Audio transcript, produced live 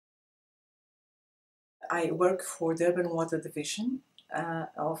I work for the Urban Water Division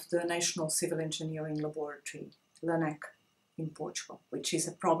of the National Civil Engineering Laboratory, LANEC, in Portugal, which is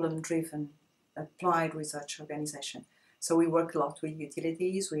a problem-driven applied research organization. So we work a lot with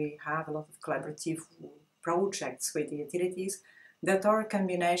utilities. We have a lot of collaborative projects with the utilities that are a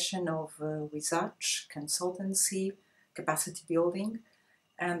combination of research, consultancy, capacity building.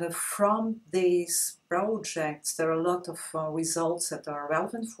 And from these projects, there are a lot of results that are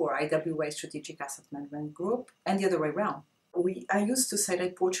relevant for IWA Strategic Asset Management Group and the other way around. I used to say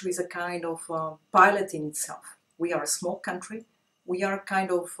that Portugal is a kind of pilot in itself. We are a small country. We are a kind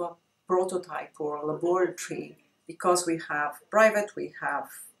of prototype or a laboratory because we have private, we have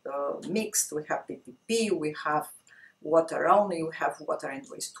mixed, we have PPP, we have water only, we have water and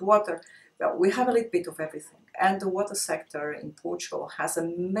wastewater. Well, we have a little bit of everything. And the water sector in Portugal has a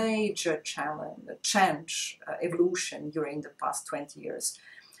major change, evolution during the past 20 years.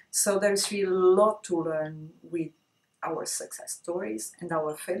 So there's really a lot to learn with our success stories and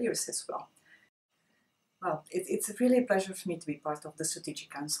our failures as well. Well, it's really a pleasure for me to be part of the Strategic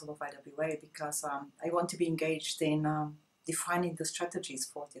Council of IWA because I want to be engaged in defining the strategies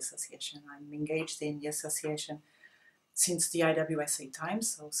for the association. I'm engaged in the association since the IWSA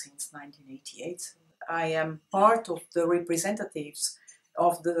times, so since 1988. I am part of the representatives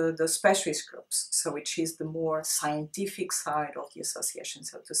of the specialist groups, so which is the more scientific side of the association,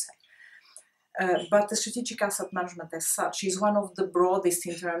 so to say. But the strategic asset management as such is one of the broadest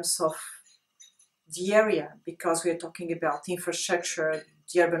in terms of the area, because we are talking about infrastructure,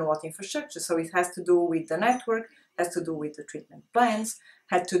 the urban water infrastructure, so it has to do with the network, has to do with the treatment plants,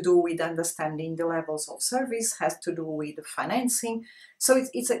 had to do with understanding the levels of service, has to do with the financing. So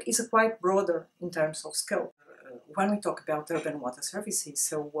it's a quite broader in terms of scope. When we talk about urban water services,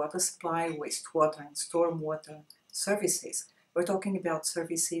 so water supply, wastewater and stormwater services, we're talking about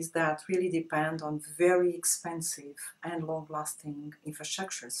services that really depend on very expensive and long-lasting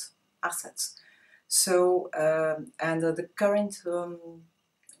infrastructures, assets. So, and the current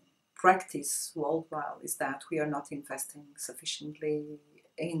practice worldwide is that we are not investing sufficiently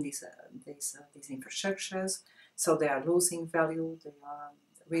in these infrastructures, so they are losing value, they are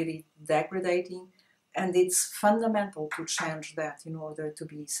really degrading, and it's fundamental to change that in order to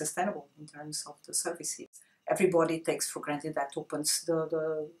be sustainable in terms of the services. Everybody takes for granted that opens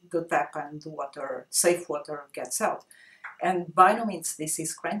the tap and the water, safe water gets out. And by no means this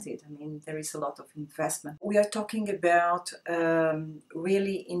is granted. I mean, there is a lot of investment. We are talking about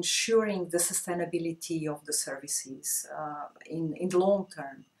really ensuring the sustainability of the services in the long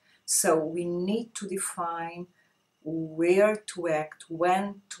term. So we need to define where to act,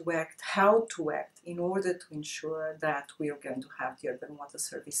 when to act, how to act in order to ensure that we are going to have the urban water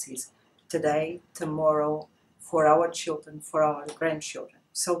services today, tomorrow, for our children, for our grandchildren.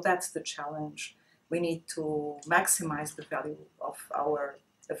 So that's the challenge. We need to maximize the value of our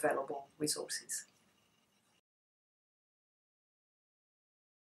available resources.